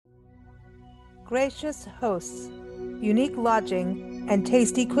gracious hosts, unique lodging, and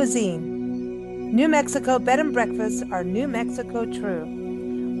tasty cuisine. New Mexico bed and breakfasts are New Mexico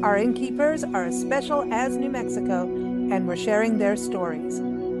true. Our innkeepers are as special as New Mexico, and we're sharing their stories.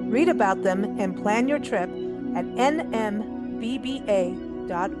 Read about them and plan your trip at nmbba.org.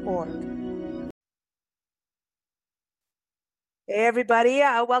 Hey everybody,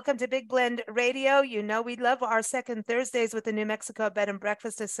 welcome to Big Blend Radio. You know we love our second Thursdays with the New Mexico Bed and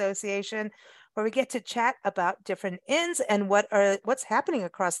Breakfast Association, where we get to chat about different inns and what's happening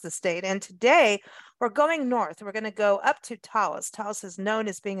across the state. And today we're going north. We're going to go up to Taos. Taos is known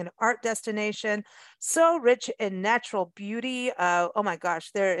as being an art destination, so rich in natural beauty. Oh my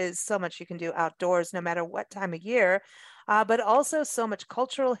gosh, there is so much you can do outdoors, no matter what time of year, but also so much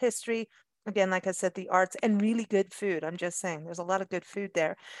cultural history. Again, like I said, the arts and really good food. I'm just saying there's a lot of good food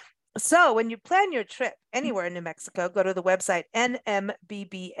there. So when you plan your trip anywhere in New Mexico, go to the website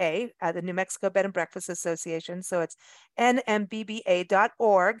NMBBA, the New Mexico Bed and Breakfast Association. So it's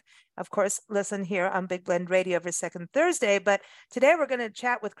nmbba.org. Of course, listen here on Big Blend Radio every second Thursday. But today we're going to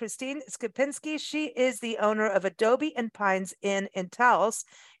chat with Christine Scypinski. She is the owner of Adobe and Pines Inn in Taos.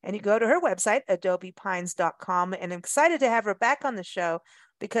 And you go to her website, adobepines.com. And I'm excited to have her back on the show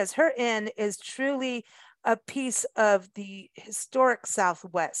because her inn is truly a piece of the historic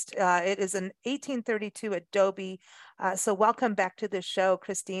Southwest. It is an 1832 Adobe. So welcome back to the show,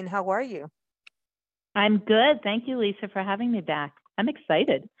 Christine. How are you? I'm good. Thank you, Lisa, for having me back. I'm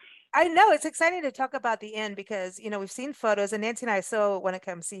excited. I know it's exciting to talk about the inn because, you know, we've seen photos and Nancy and I so want to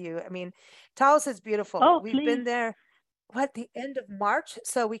come see you. I mean, Taos is beautiful. Oh, We've please. been there, the end of March.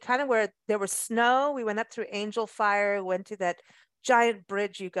 So we kind of there was snow. We went up through Angel Fire, went to that giant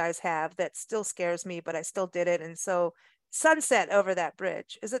bridge you guys have that still scares me, but I still did it. And so sunset over that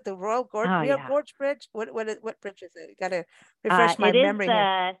bridge. Is it the Royal Gorge, Rio Gorge Bridge? What bridge is it? You got to refresh my memory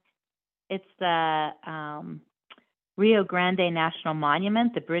here. It's the Rio Grande National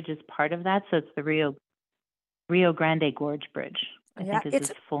Monument. The bridge is part of that, so it's the Rio Grande Gorge Bridge. I think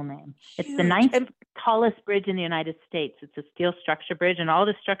is its full name. Huge. It's the ninth tallest bridge in the United States. It's a steel structure bridge, and all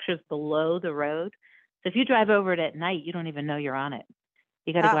the structure is below the road. So if you drive over it at night, you don't even know you're on it.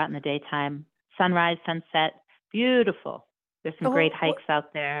 You got to go out in the daytime. Sunrise, sunset, beautiful. There's some great hikes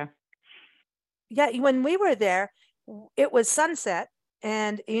out there. Yeah, when we were there, it was sunset,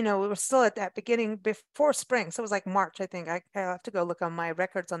 and we were still at that beginning before spring. So it was like March, I think. I have to go look on my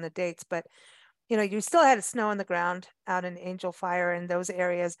records on the dates, but you still had snow on the ground out in Angel Fire and those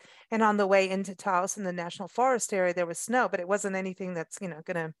areas, and on the way into Taos in the National Forest area, there was snow, but it wasn't anything that's going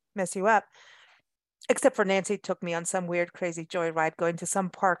to mess you up. Except for Nancy took me on some weird, crazy joyride going to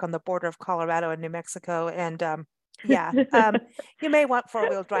some park on the border of Colorado and New Mexico. And you may want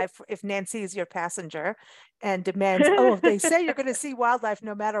four-wheel drive if Nancy is your passenger and demands, they say you're going to see wildlife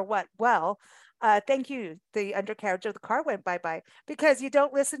no matter what. Well, thank you. The undercarriage of the car went bye-bye because you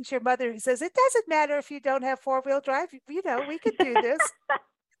don't listen to your mother who says, it doesn't matter if you don't have four-wheel drive. We could do this.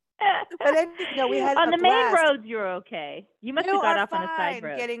 But we had on the main roads, you're okay. You must have got off on a side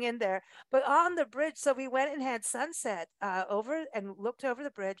road. Getting in there, but on the bridge. So we went and had sunset over and looked over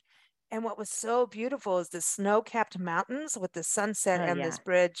the bridge. And what was so beautiful is the snow-capped mountains with the sunset and this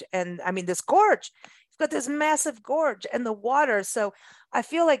bridge. And I mean, this gorge. You've got this massive gorge and the water. So I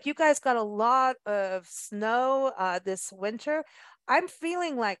feel like you guys got a lot of snow this winter. I'm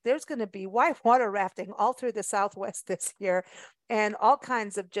feeling like there's going to be whitewater rafting all through the Southwest this year and all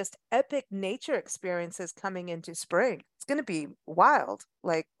kinds of just epic nature experiences coming into spring. It's going to be wild,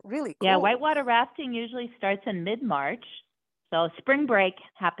 like really cool. Yeah, whitewater rafting usually starts in mid-March. So spring break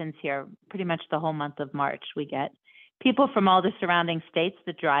happens here pretty much the whole month of March. We get people from all the surrounding states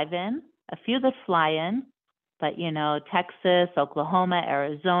that drive in, a few that fly in, but, Texas, Oklahoma,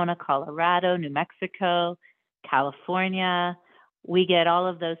 Arizona, Colorado, New Mexico, California. We get all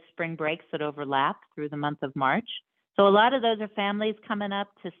of those spring breaks that overlap through the month of March. So a lot of those are families coming up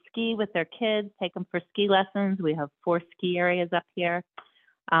to ski with their kids, take them for ski lessons. We have 4 ski areas up here.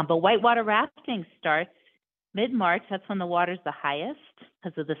 But whitewater rafting starts mid-March. That's when the water's the highest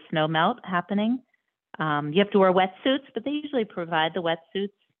because of the snow melt happening. You have to wear wetsuits, but they usually provide the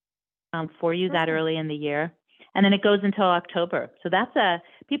wetsuits for you that early in the year. And then it goes until October. So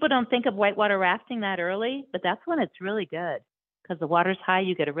people don't think of whitewater rafting that early, but that's when it's really good. Because the water's high,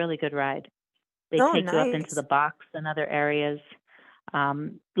 you get a really good ride. They take you up into the box and other areas.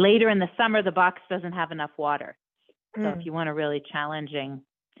 Later in the summer, the box doesn't have enough water. So if you want a really challenging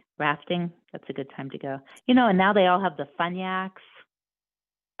rafting, that's a good time to go. And now they all have the fun-yaks.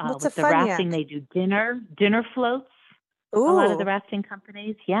 With the rafting, they do dinner floats. Ooh. A lot of the rafting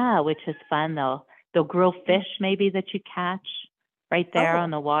companies, which is fun. They'll grill fish maybe that you catch right there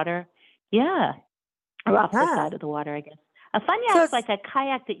on the water. Yeah. Or off the Ah, side of the water, I guess. A so funyack's it's like a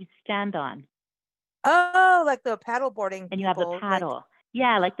kayak that you stand on oh, like the paddle boarding and you have the people, like paddle.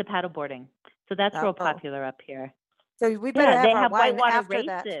 Yeah, like the paddle boarding. So that's real oh, popular up here. so we better Yeah, have they our have wine whitewater after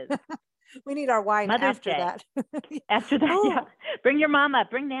that. races. We need our wine Mother's after Day. that. After that, yeah. Oh, Bring your mom up.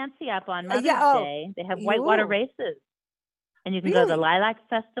 Bring Nancy up on yeah. Mother's Oh, Day. They have whitewater you races. And you can go to the really? Lilac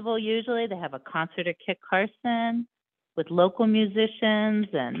Festival usually. They have a concert at Kit Carson with local musicians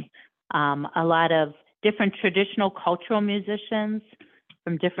and a lot of different traditional cultural musicians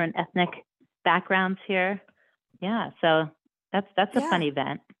from different ethnic backgrounds here. Yeah, so that's a fun Yeah.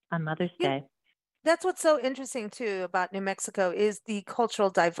 event on Mother's You, Day. that's what's so interesting too about New Mexico is the cultural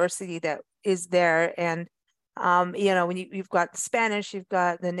diversity that is there. And when you've got Spanish, you've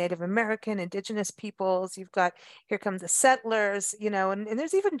got the Native American, indigenous peoples, you've got here come the settlers, and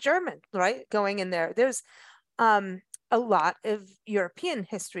there's even German, right, going in there. There's um a lot of European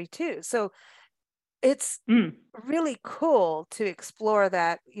history too. So it's Mm. really cool to explore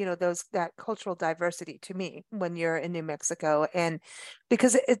that, that cultural diversity to me when you're in New Mexico. And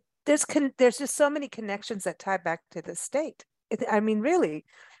because there's just so many connections that tie back to the state. I mean, really,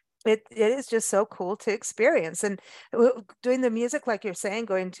 it is just so cool to experience. And doing the music, like you're saying,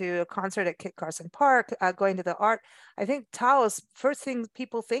 going to a concert at Kit Carson Park, going to the art. I think Taos, first thing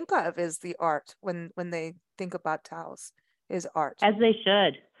people think of is the art when they think about Taos, is art. As they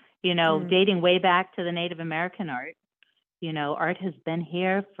should. Mm, Dating way back to the Native American art. Art has been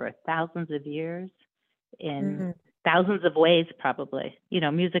here for thousands of years in mm, thousands of ways, probably.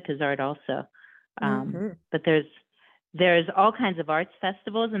 Music is art also. mm-hmm. But there's all kinds of arts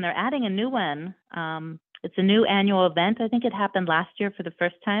festivals, and they're adding a new one. It's a new annual event. I think it happened last year for the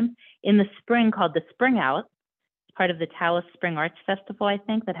first time in the spring, called the Spring Out. It's part of the Taos Spring Arts Festival, I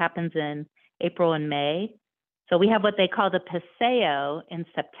think, that happens in April and May. So we have what they call the Paseo in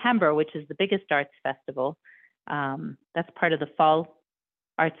September, which is the biggest arts festival. That's part of the Fall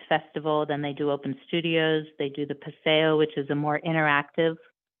Arts Festival. Then they do open studios. They do the Paseo, which is a more interactive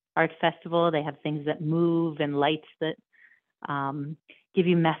art festival. They have things that move and lights that give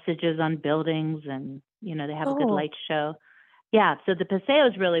you messages on buildings, and they have a good Oh, light show. Yeah, so the Paseo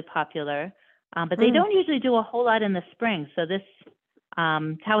is really popular, but they mm. don't usually do a whole lot in the spring. So this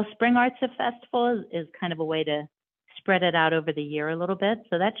Taos Spring Arts Festival is kind of a way to spread it out over the year a little bit.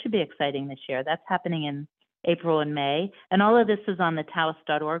 So that should be exciting this year. That's happening in April and May. And all of this is on the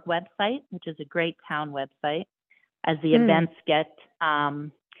taos.org website, which is a great town website. As the Mm. events get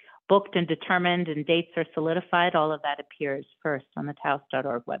booked and determined and dates are solidified, all of that appears first on the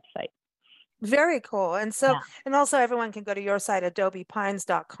taos.org website. Very cool. And so, Yeah, and also everyone can go to your site,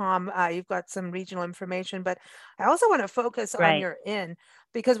 adobepines.com. You've got some regional information, but I also want to focus on right. your inn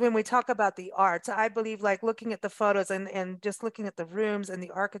because when we talk about the arts, I believe like looking at the photos and just looking at the rooms and the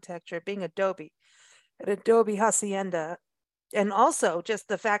architecture being Adobe, an Adobe Hacienda, and also just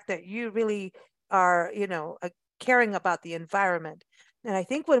the fact that you really are, caring about the environment. And I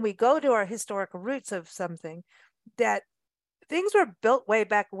think when we go to our historic roots of something, that things were built way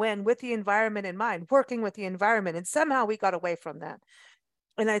back when with the environment in mind, working with the environment, and somehow we got away from that.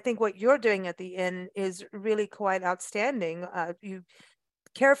 And I think what you're doing at the inn is really quite outstanding. You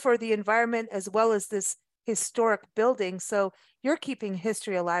care for the environment as well as this historic building, so you're keeping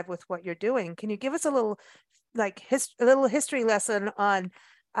history alive with what you're doing. Can you give us a little a little history lesson on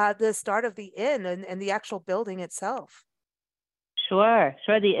the start of the inn and the actual building itself? Sure,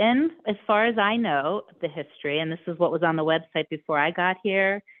 sure. The inn, as far as I know, the history, and this is what was on the website before I got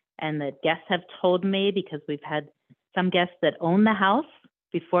here, and the guests have told me because we've had some guests that own the house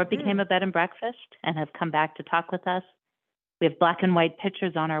before it became Mm, a bed and breakfast and have come back to talk with us. We have black and white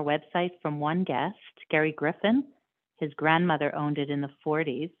pictures on our website from one guest, Gary Griffin. His grandmother owned it in the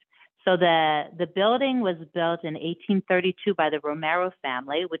 40s. So the building was built in 1832 by the Romero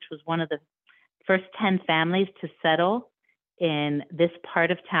family, which was one of the first 10 families to settle in this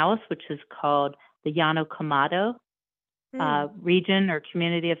part of Taos, which is called the Llano Camado mm, region or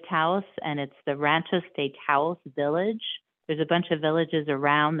community of Taos, and it's the Ranchos de Taos village. There's a bunch of villages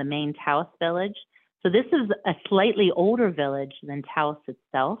around the main Taos village. So this is a slightly older village than Taos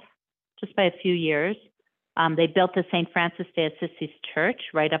itself, just by a few years. They built the St. Francis de Assisi's Church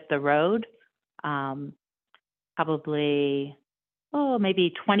right up the road, um, probably,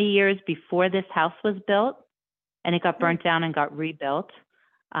 maybe 20 years before this house was built, and it got mm. burnt down and got rebuilt.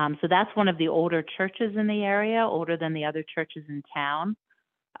 So that's one of the older churches in the area, older than the other churches in town.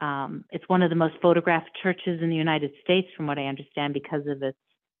 It's one of the most photographed churches in the United States, from what I understand, because of its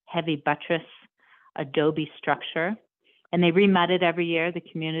heavy buttress adobe structure. And they remud it every year. The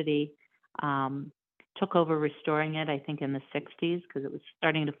community took over restoring it, I think, in the 60s because it was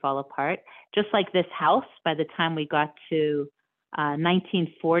starting to fall apart. Just like this house, by the time we got to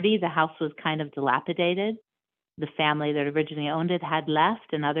 1940, the house was kind of dilapidated. The family that originally owned it had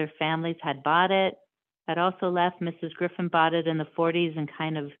left, and other families had bought it, had also left. Mrs. Griffin bought it in the 40s and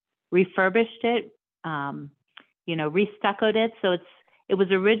kind of refurbished it, restuccoed it. So it was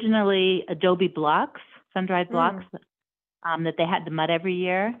originally Adobe blocks, sun-dried blocks, that they had to mud every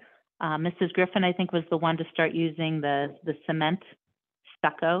year. Mrs. Griffin, I think, was the one to start using the cement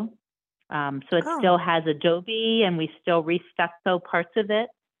stucco. So it still has Adobe, and we still restucco parts of it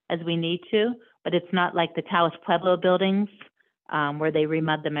as we need to, but it's not like the Taos Pueblo buildings where they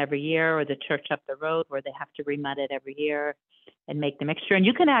remud them every year, or the church up the road where they have to remud it every year and make the mixture. And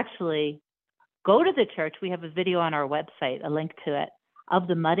you can actually go to the church. We have a video on our website, a link to it, of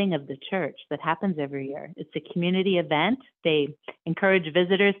the mudding of the church that happens every year. It's a community event. They encourage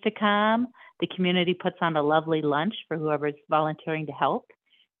visitors to come. The community puts on a lovely lunch for whoever's volunteering to help.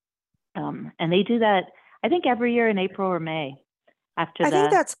 And they do that, I think, every year in April or May after I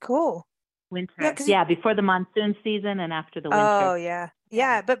think that's cool. winter. Yeah, before the monsoon season and after the winter. Oh, yeah.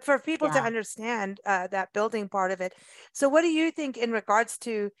 Yeah. But for people to understand that building part of it. So what do you think in regards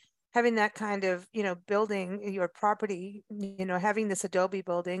to having that kind of, building your property, having this Adobe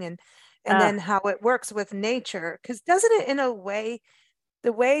building and then how it works with nature? Because doesn't it, in a way,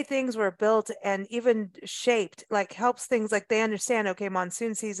 the way things were built and even shaped, like helps things, like they understand, okay,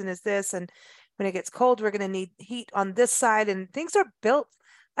 monsoon season is this, and when it gets cold, we're going to need heat on this side, and things are built.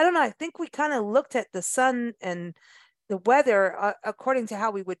 I don't know. I think we kind of looked at the sun and the weather according to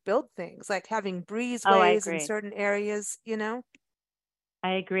how we would build things, like having breezeways in certain areas,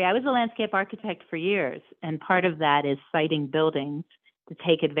 I agree. I was a landscape architect for years, and part of that is siting buildings to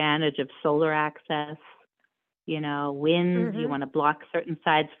take advantage of solar access, winds. You want to block certain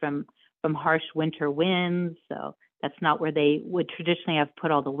sides from harsh winter winds. So that's not where they would traditionally have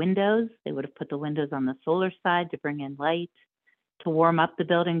put all the windows. They would have put the windows on the solar side to bring in light, to warm up the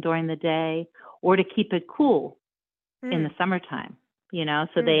building during the day, or to keep it cool in the summertime,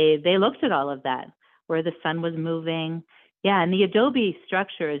 So they looked at all of that, where the sun was moving. Yeah, and the Adobe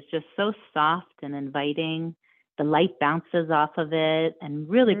structure is just so soft and inviting. The light bounces off of it and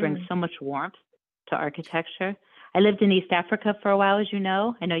really brings so much warmth to architecture. I lived in East Africa for a while, as you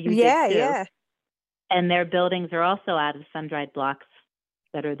know. I know you did too. Yeah. And their buildings are also out of sun-dried blocks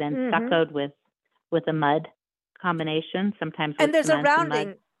that are then stuccoed with a mud combination, sometimes with and there's a cement and rounding,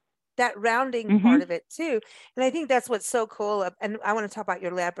 mud. that rounding part of it too. And I think that's what's so cool. And I want to talk about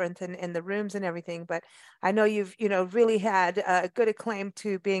your labyrinth and the rooms and everything, but I know you've, really had a good acclaim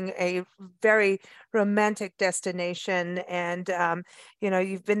to being a very romantic destination. And,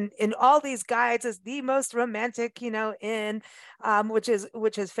 you've been in all these guides as the most romantic, inn, which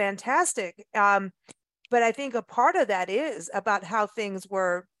is fantastic. But I think a part of that is about how things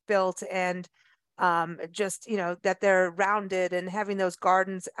were built and just that they're rounded and having those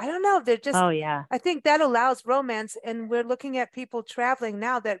gardens. I don't know, they're just I think that allows romance, and we're looking at people traveling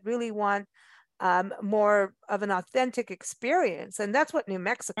now that really want more of an authentic experience, and that's what New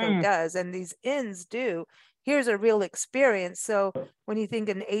Mexico does, and these inns do. Here's a real experience. So when you think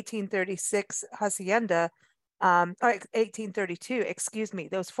an 1836 hacienda, or 1832, excuse me,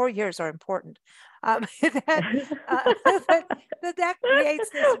 those 4 years are important. That creates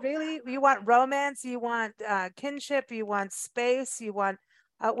this really, you want romance, you want kinship, you want space, you want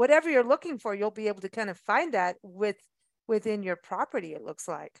whatever you're looking for, you'll be able to kind of find that within your property, it looks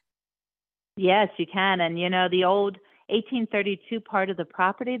like. Yes, you can. And the old 1832 part of the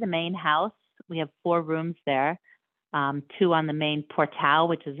property, the main house, we have 4 rooms there. 2 on the main portal,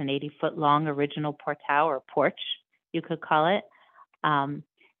 which is an 80-foot long original portal, or porch, you could call it.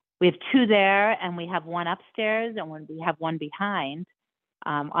 We have 2 there, and we have 1 upstairs, and we have 1 behind,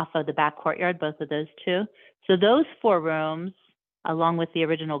 off of the back courtyard, both of those 2. So those 4 rooms, along with the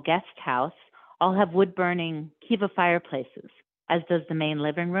original guest house, all have wood-burning kiva fireplaces, as does the main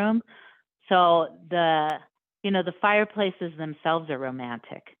living room. So the fireplaces themselves are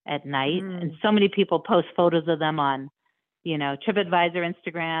romantic at night. And so many people post photos of them on, TripAdvisor,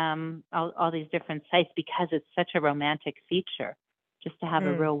 Instagram, all these different sites, because it's such a romantic feature, just to have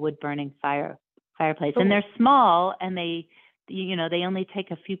a real wood-burning fireplace. And they're small, and they only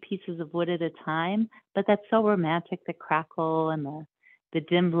take a few pieces of wood at a time, but that's so romantic, the crackle and the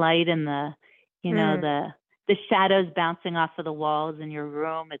dim light and the shadows bouncing off of the walls in your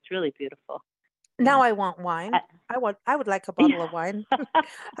room. It's really beautiful. Now I want wine. I would like a bottle of wine.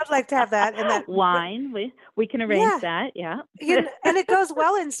 I'd like to have that. And that wine, we can arrange that. Yeah. And it goes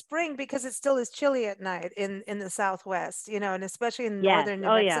well in spring because it still is chilly at night in the Southwest, and especially in northern New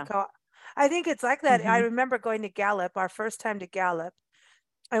Mexico. I think it's like that. I Hmm. remember going to Gallup, our first time to Gallup,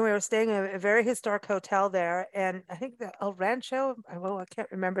 and we were staying in a very historic hotel there. And I think the El Rancho, well, I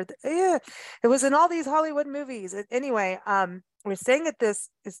can't remember. Yeah, it was in all these Hollywood movies. Anyway, we're staying at this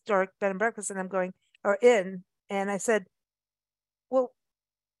historic bed and breakfast, and I'm going, or in, and I said, well,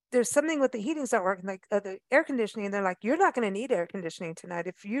 there's something with the heating's not working, like the air conditioning. And they're like, you're not going to need air conditioning tonight.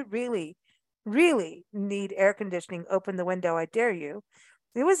 If you really, really need air conditioning, open the window. I dare you.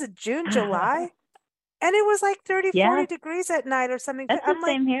 It was a June, July, and it was like 30, Yeah, 40 degrees at night or something. that's the I'm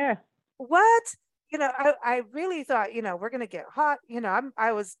like, same here. what? I really thought, we're going to get hot.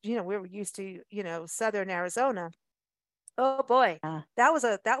 I was, we were used to, Southern Arizona. Oh boy, Yeah. that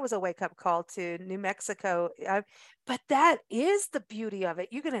was a wake up call to New Mexico. But that is the beauty of it.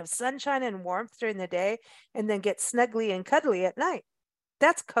 You can have sunshine and warmth during the day, and then get snuggly and cuddly at night.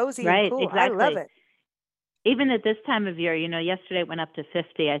 That's cozy and Right, cool. I love exactly. it. Even at this time of year, yesterday it went up to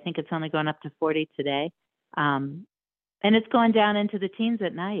 50. I think it's only going up to 40 today. Um, and it's going down into the teens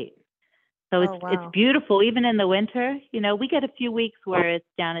at night. So Oh it's wow. beautiful even in the winter. We get a few weeks where it's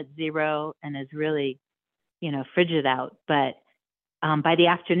down at 0 and is really, frigid out. But by the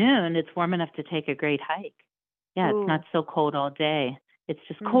afternoon, it's warm enough to take a great hike. Yeah, it's not Ooh. so cold all day. It's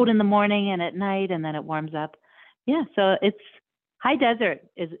just cold Mm. in the morning and at night, and then it warms up. Yeah, so it's high desert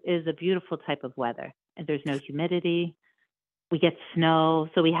is a beautiful type of weather. And there's no humidity. We get snow,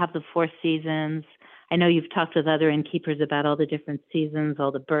 so we have the 4 seasons. I know you've talked with other innkeepers about all the different seasons,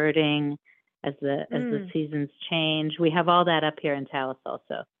 all the birding as the Mm. seasons change. We have all that up here in Taos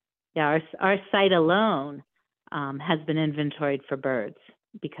also. Yeah, our site alone has been inventoried for birds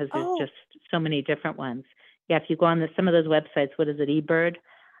because there's Oh. just so many different ones. Yeah, if you go on some of those websites, what is it, eBird?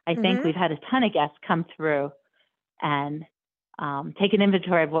 I think Mm-hmm. we've had a ton of guests come through and take an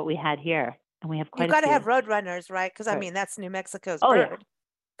inventory of what we had here, and we have You quite a got to few have road runners, right? Because I birds. mean, that's New Mexico's Oh yeah, bird.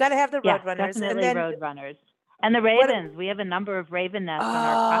 Got to have the yeah, road runners, and definitely then road runners. And the what? ravens. We have a number of raven nests on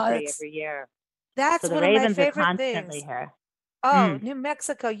our Oh, property that's every year. So that's the one of my ravens are favorite constantly things. here. Oh, Mm. New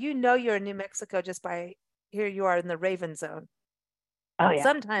Mexico. You're in New Mexico just by here you are in the Raven Zone. Oh yeah, yeah.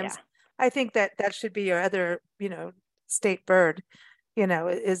 Sometimes I think that that should be your other, state bird,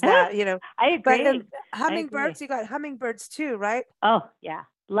 is that, I but agree. I agree. hummingbirds, you got hummingbirds too, right? Oh yeah,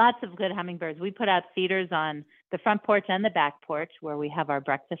 lots of good hummingbirds. We put out feeders on the front porch and the back porch where we have our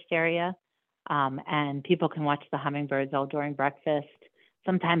breakfast area, and people can watch the hummingbirds all during breakfast.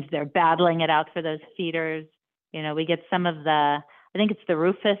 Sometimes they're battling it out for those feeders. We get some of I think it's the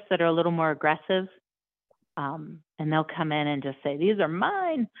rufous that are a little more aggressive, and they'll come in and just say, "These are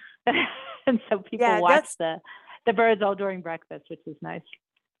mine," and so people Yeah, watch that's the birds all during breakfast, which is nice.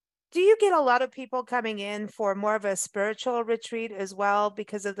 do you get a lot of people coming in for more of a spiritual retreat as well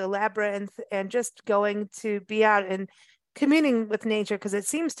because of the labyrinth and just going to be out and communing with nature? Because it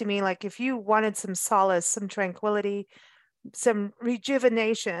seems to me like if you wanted some solace, some tranquility, some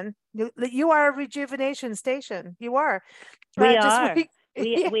rejuvenation. You are a rejuvenation station. You are. We Just are.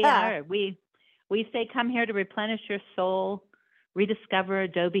 We yeah. are. We say come here to replenish your soul, rediscover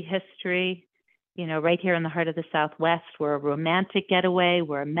Adobe history. Right here in the heart of the Southwest, we're a romantic getaway.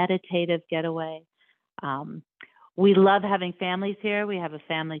 We're a meditative getaway. Um, we love having families here. We have a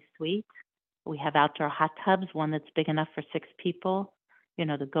family suite. We have outdoor hot tubs, one that's big enough for 6 people,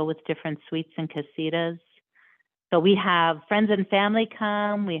 to go with different suites and casitas. So we have friends and family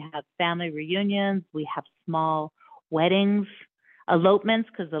come. We have family reunions. We have small weddings, elopements,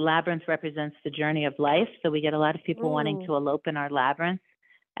 because the labyrinth represents the journey of life. So we get a lot of people wanting Ooh. to elope in our labyrinth,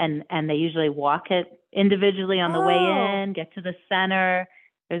 and they usually walk it individually on the way Oh, in, get to the center.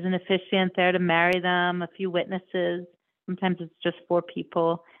 There's an officiant there to marry them, a few witnesses. Sometimes it's just 4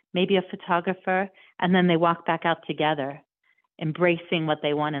 people, maybe a photographer, and then they walk back out together, embracing what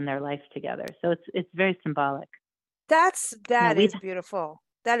they want in their life together. So it's very symbolic. Yeah, that we've is beautiful.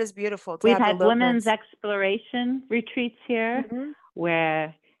 That is beautiful to we've have had women's elopements. exploration retreats here Hmm.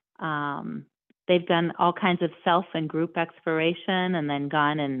 where they've done all kinds of self and group exploration and then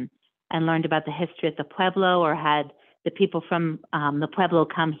gone and learned about the history at the Pueblo or had the people from the Pueblo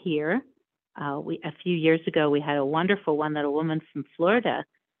come here. A few years ago, we had a wonderful one that a woman from Florida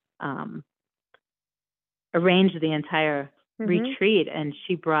um, arranged the entire Hmm. retreat, and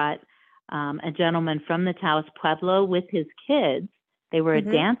she brought a gentleman from the Taos Pueblo with his kids. They were a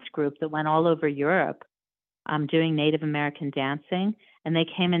Hmm. dance group that went all over Europe doing Native American dancing, and they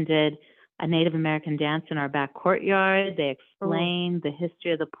came and did a Native American dance in our back courtyard. They Ooh. explained the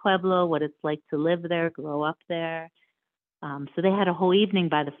history of the Pueblo, what it's like to live there, grow up there. So they had a whole evening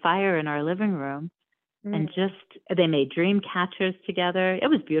by the fire in our living room, and Mm. just they made dream catchers together. It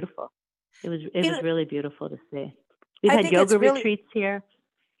was beautiful. It You was know, really beautiful to see. We've I had think it's yoga really retreats here.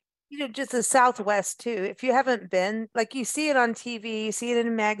 just the Southwest too. If you haven't been, like you see it on TV, you see it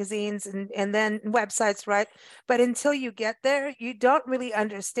in magazines and then websites, right? But until you get there, you don't really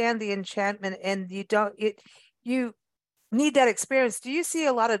understand the enchantment, and you need that experience. Do you see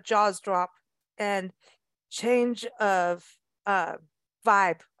a lot of jaws drop and change of uh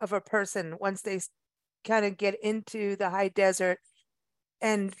vibe of a person once they kind of get into the high desert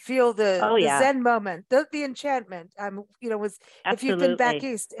and feel Oh the yeah, Zen moment, the enchantment. Was if you've been back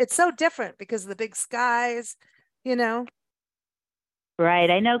absolutely. east, it's so different because of the big skies, you know. Right.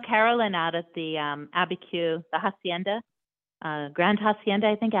 I know Carolyn out at the Abiquiu, the hacienda, Grand Hacienda,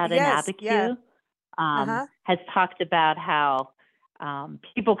 I think, out in Yes, yeah. Abiquiu, Uh-huh. has talked about how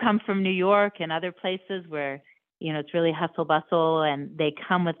people come from New York and other places where it's really hustle bustle, and they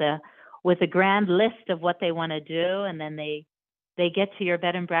come with a grand list of what they want to do, and then they get to your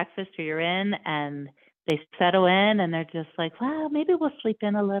bed and breakfast or you're in, and they settle in, and they're just like, well, maybe we'll sleep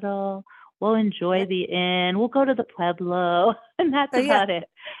in a little. We'll enjoy Yeah. the inn. We'll go to the Pueblo, and that's Yeah. about it.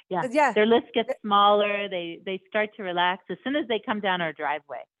 Yeah, Yeah. their list gets smaller. They start to relax as soon as they come down our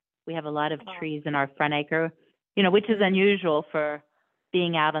driveway. We have a lot of Oh. trees in our front acre, which is Mm. unusual for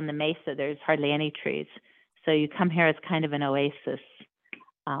being out on the mesa. There's hardly any trees, so you come here as kind of an oasis.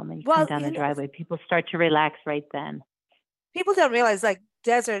 And you come Well, down the driveway, people start to relax right then. people don't realize like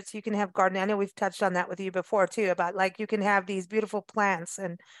deserts, you can have gardening. I know we've touched on that with you before too, about like you can have these beautiful plants,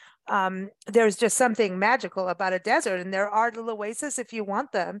 and there's just something magical about a desert, and there are little oases if you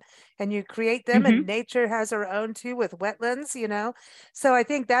want them, and you create them, and Mhm. nature has her own too with wetlands. So I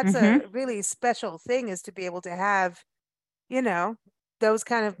think that's a Mhm. really special thing, is to be able to have you know, those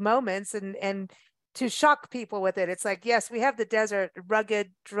kind of moments, and to shock people with it. It's like, yes, we have the desert,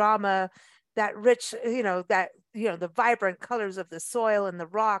 rugged drama, that rich, the vibrant colors of the soil and the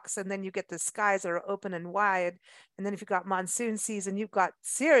rocks, and then you get the skies that are open and wide. And then if you've got monsoon season, you've got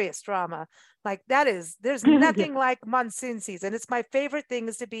serious drama. Like there's Yeah. nothing like monsoon season. It's my favorite thing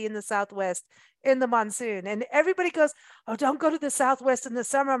is to be in the Southwest in the monsoon. And everybody goes, oh, don't go to the Southwest in the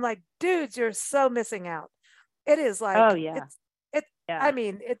summer. I'm like, dudes, you're so missing out. It is Oh like yeah. it I Yeah.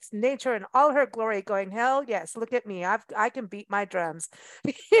 mean, it's nature in all her glory going, hell yes, look at me. I can beat my drums.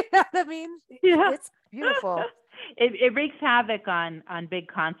 You know what I mean? Yeah. It's beautiful. It wreaks havoc on big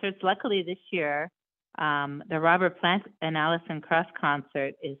concerts. Luckily this year, the Robert Plant and Alison Krauss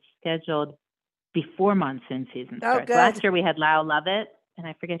concert is scheduled before monsoon season Oh, starts. Last good. year we had Lyle Lovett, and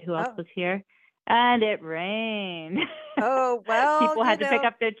I forget who else Oh, was here, and it rained. oh, well, People had to pick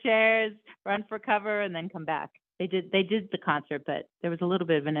up their chairs, run for cover, and then come back. They did the concert, but there was a little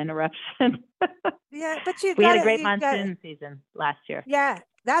bit of an interruption. yeah, but you We had a gotta, great you got monsoon season last year. yeah,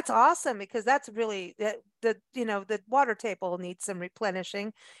 that's awesome, because that's really the water table needs some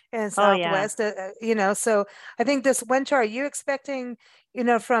replenishing in Oh yeah. Southwest. So I think this winter, are you expecting,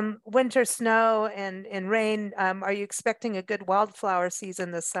 from winter snow and rain, are you expecting a good wildflower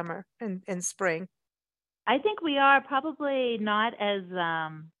season this summer and spring? I think we are probably not as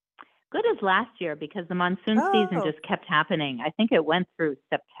good as last year because the monsoon season Oh, just kept happening. I think it went through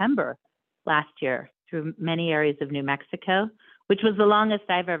September last year through many areas of New Mexico, which was the longest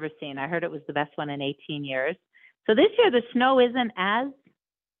I've ever seen. I heard it was the best one in 18 years. So this year the snow isn't as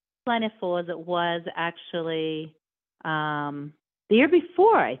plentiful as it was actually the year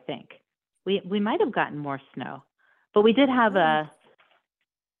before, I think. We might have gotten more snow, but we did have oh,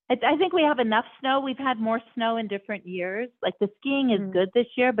 I think we have enough snow. We've had more snow in different years. Like the skiing is mm, good this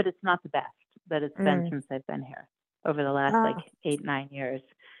year, but it's not the best that it's been mm. since I've been here over the last like Oh, 8, 9 years.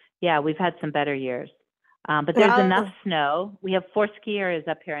 Yeah, we've had some better years. But there's enough well, snow. We have 4 ski areas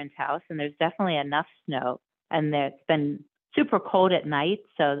up here in Taos, and there's definitely enough snow. And it's been super cold at night,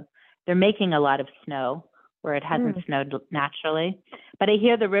 so they're making a lot of snow where it hasn't mm, snowed naturally. But I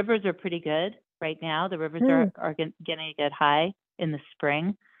hear the rivers are pretty good right now. The rivers mm, are getting to get high in the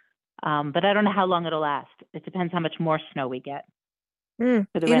spring. But I don't know how long it'll last. It depends how much more snow we get for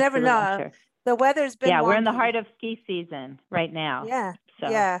the you rest never of the know. winter. The weather's been Yeah, we're in the wonky. heart of ski season right now. Yeah, So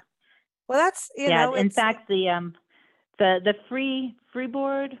yeah. Well, that's, yeah, in it's fact, the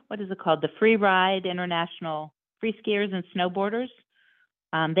freeboard, what is it called? The Free Ride International Free Skiers and Snowboarders.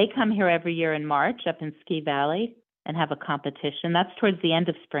 They come here every year in March up in Ski Valley and have a competition. That's towards the end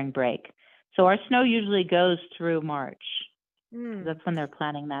of spring break. So our snow usually goes through March. mm. That's when they're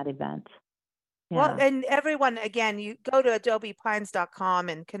planning that event. Well, Yeah. and everyone, again, you go to adobepines.com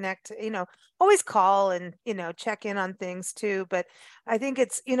and connect, always call and, check in on things too. But I think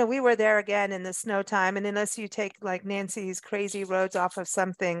it's, we were there again in the snow time. And unless you take like Nancy's crazy roads off of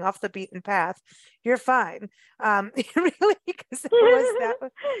something, off the beaten path, you're fine. Really, because it was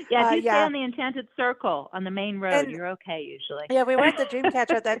that, Yeah, if you stay yeah. on the Enchanted Circle on the main road, And you're okay usually. yeah, we were at the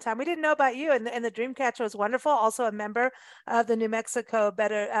Dreamcatcher at that time. We didn't know about you, and the Dreamcatcher was wonderful. Also a member of the New Mexico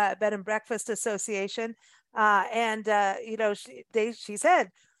Bed and Breakfast Association. And she said,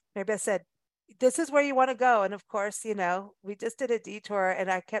 Mary Beth said, "This is where you want to go." And of course, we just did a detour,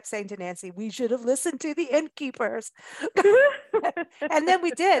 and I kept saying to Nancy, "We should have listened to the innkeepers." And then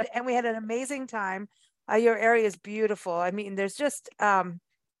we did, and we had an amazing time. Your area is beautiful. I mean, there's just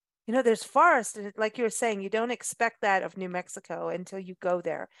there's forest, and like you were saying, you don't expect that of New Mexico until you go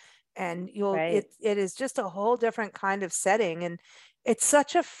there, and Right. it is just a whole different kind of setting, and it's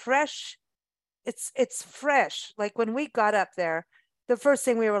such a fresh, it's fresh. Like when we got up there, the first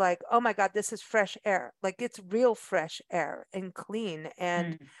thing we were like, "Oh my God, this is fresh air!" Like it's real fresh air and clean,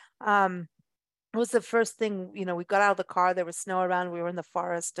 and Mm. um, it was the first thing, we got out of the car, there was snow around, we were in the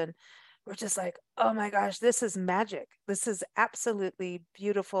forest, and we're just like, oh my gosh, this is magic. This is absolutely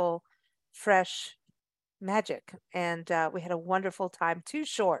beautiful, fresh magic. And we had a wonderful time. Too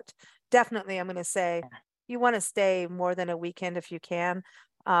short. Definitely, I'm going to say you want to stay more than a weekend if you can.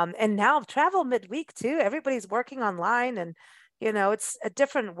 And now travel midweek too. Everybody's working online, and it's a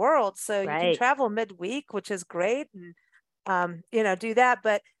different world. So you can Right. travel midweek, which is great. And do that.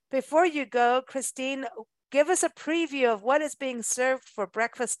 But before you go, Christine, give us a preview of what is being served for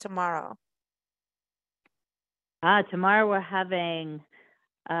breakfast tomorrow. Tomorrow we're having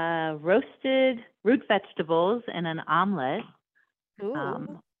roasted root vegetables and an omelet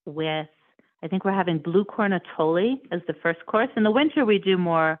Ooh. with, I think we're having blue corn atoli as the first course. In the winter, we do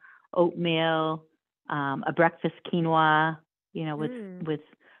more oatmeal, a breakfast quinoa, with Mm. with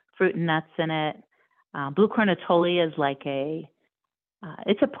fruit and nuts in it. Blue corn atoli is like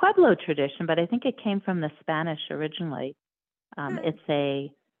it's a Pueblo tradition, but I think it came from the Spanish originally. Mm. It's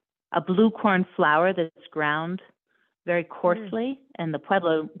a blue corn flour that's ground very Mm. coarsely, and the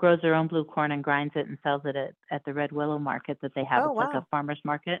Pueblo grows their own blue corn and grinds it and sells it at the Red Willow market that they have. Oh, It's like a wow. farmer's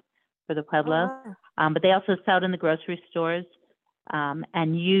market for the Oh, Pueblo. wow. But they also sell it in the grocery stores.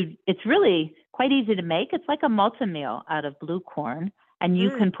 It's really quite easy to make. It's like a multi-meal out of blue corn, and you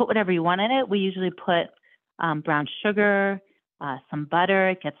Mm. can put whatever you want in it. We usually put brown sugar, some butter.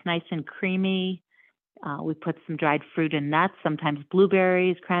 It gets nice and creamy. We put some dried fruit and nuts, sometimes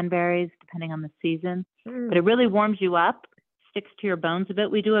blueberries, cranberries, depending on the season. But it Mm. really warms you up, sticks to your bones a bit.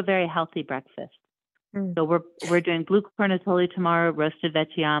 We do a very healthy breakfast. Mm. So we're doing blue corn atoli tomorrow, roasted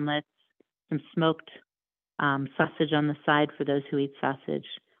veggie omelets, some smoked sausage on the side for those who eat sausage.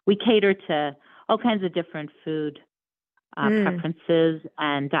 We cater to all kinds of different food Mm. preferences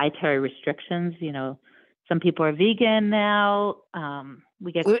and dietary restrictions. Some people are vegan now. Gluten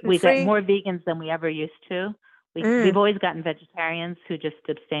We get free. more vegans than we ever used to. We've Mm. always gotten vegetarians who just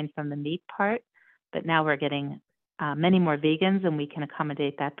abstain from the meat part, but now we're getting many more vegans, and we can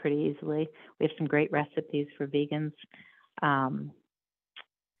accommodate that pretty easily. We have some great recipes for vegans.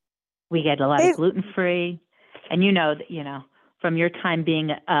 We get a lot of Hey, gluten free, and from your time being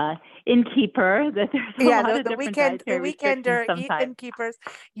innkeeper that there's a yeah, lot the, of the different weekend the dietary restrictions weekender sometimes. innkeepers.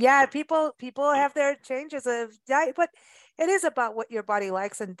 Yeah, people have their changes of diet, but it is about what your body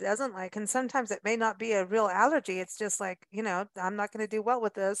likes and doesn't like. And sometimes it may not be a real allergy. It's just like, I'm not going to do well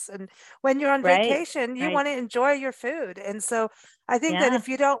with this. And when you're on Right, vacation, you right. want to enjoy your food. And so I think that Yeah. if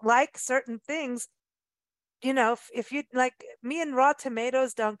you don't like certain things, if you like, me and raw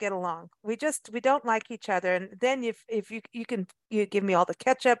tomatoes don't get along. We don't like each other. And then if you give me all the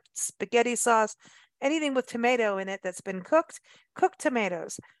ketchup, spaghetti sauce, anything with tomato in it that's been cooked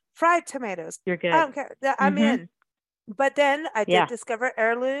tomatoes, fried tomatoes. You're I good. don't care. I'm Mhm. in. But then I did Yeah. discover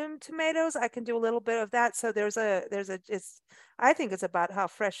heirloom tomatoes. I can do a little bit of that. So it's I think it's about how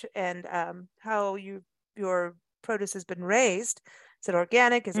fresh and how your produce has been raised. Is it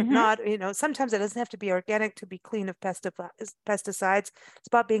organic? Is it Mhm. not? Sometimes it doesn't have to be organic to be clean of pesticides. It's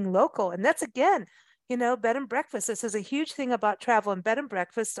about being local. And that's again, bed and breakfast. This is a huge thing about travel, and bed and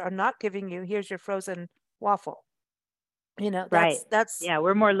breakfasts are not giving you, here's your frozen waffle. Right. That's Yeah,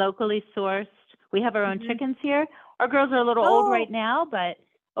 we're more locally sourced. We have our own Mhm. chickens here. Our girls are a little old right Oh, now, but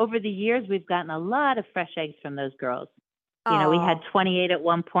over the years we've gotten a lot of fresh eggs from those girls. We had oh, 28 at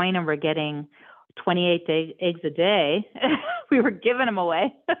one point, and we're getting 28 eggs a day. We were giving them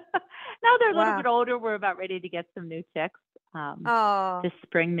away. Now they're a little bit wow. older. We're about ready to get some new chicks. Oh, This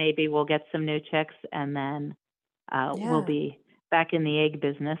spring, maybe we'll get some new chicks, and then we'll yeah. be back in the egg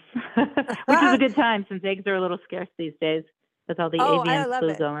business, which is a good time since eggs are a little scarce these days with all the Oh, I avian love flu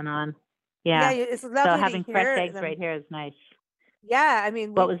it. going on. Yeah, Yeah. it's So lovely to having fresh hear eggs them. right here is nice. Yeah, I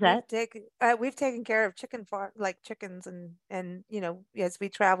mean What was that? we've taken care of chicken farm like chickens and as we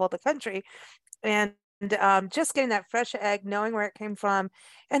travel the country and just getting that fresh egg, knowing where it came from,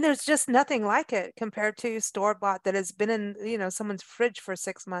 and there's just nothing like it compared to store bought that has been in someone's fridge for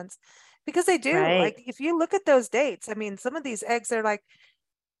 6 months, because they do Right. like if you look at those dates, I mean some of these eggs are like,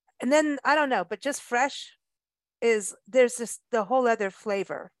 and then I don't know, but just fresh there's just the whole other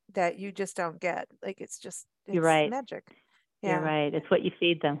flavor that you just don't get. Like You're it's right. magic. You're Yeah. right. It's what you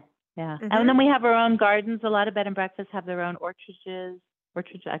feed them. Yeah. And Mm-hmm. then we have our own gardens. A lot of bed and breakfasts have their own orchards.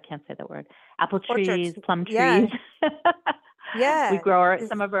 I can't say that word. Apple trees, Orchards. plum trees. Yeah. We Yeah. grow It's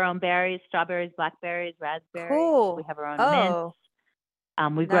some of our own berries, strawberries, blackberries, raspberries. We cool. have our own mint. Oh,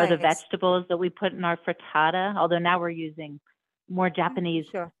 We grow the nice. vegetables that we put in our frittata, although now we're using more Japanese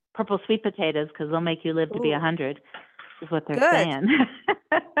Sure. purple sweet potatoes because they'll make you live to be Ooh, 100, is what they're good. saying.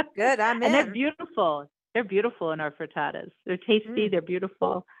 Good. I'm And they're in. beautiful. They're beautiful in our frittatas. They're tasty. Mm, They're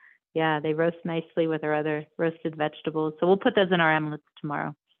beautiful. Yeah, they roast nicely with our other roasted vegetables. So we'll put those in our omelets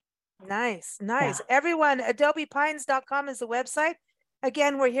tomorrow. nice. Yeah. Nice. Everyone, adobepines.com is the website.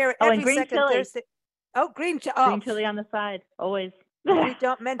 Again, we're here Oh, and every green second chili. Thursday. Oh, oh, Green chili on the side, always. if we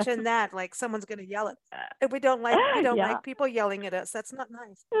don't mention that, like someone's going to yell at. If we don't like Yeah. people yelling at us. That's not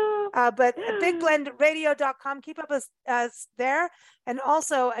nice. But bigblendradio.com, keep up us there. And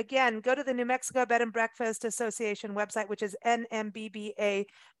also, again, go to the New Mexico Bed and Breakfast Association website, which is nmbba.org.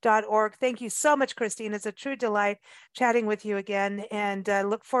 Thank you so much, Christine. It's a true delight chatting with you again. And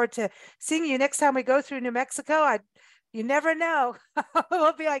look forward to seeing you next time we go through New Mexico. You never know.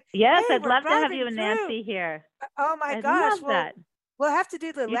 We'll be like, Yes, hey, I'd we're love to have driving you and through. Nancy here. Oh my I'd gosh. love Well, that. we'll have to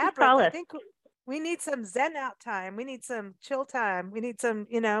do the You just labyrinth. call I us. think we need some zen out time. We need some chill time. We need some,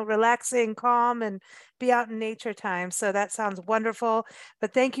 relaxing, calm, and be out in nature time. So that sounds wonderful.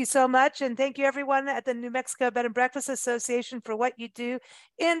 But thank you so much. And thank you, everyone at the New Mexico Bed and Breakfast Association, for what you do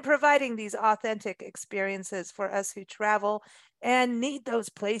in providing these authentic experiences for us who travel and need those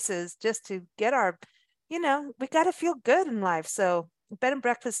places just to get we got to feel good in life. So bed and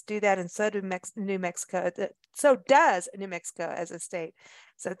breakfasts do that, and so do New Mexico. So does New Mexico as a state.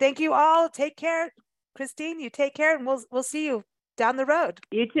 So thank you all. Take care, Christine. You take care, and we'll see you down the road.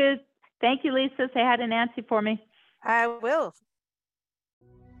 You too. Thank you, Lisa. Say hi to Nancy for me. I will.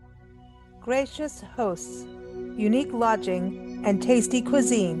 Gracious hosts, unique lodging, and tasty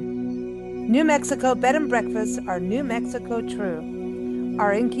cuisine. New Mexico bed and breakfasts are New Mexico true.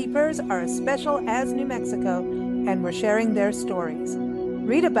 Our innkeepers are as special as New Mexico, and we're sharing their stories.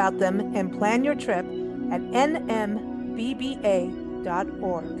 Read about them and plan your trip at nmbba.org.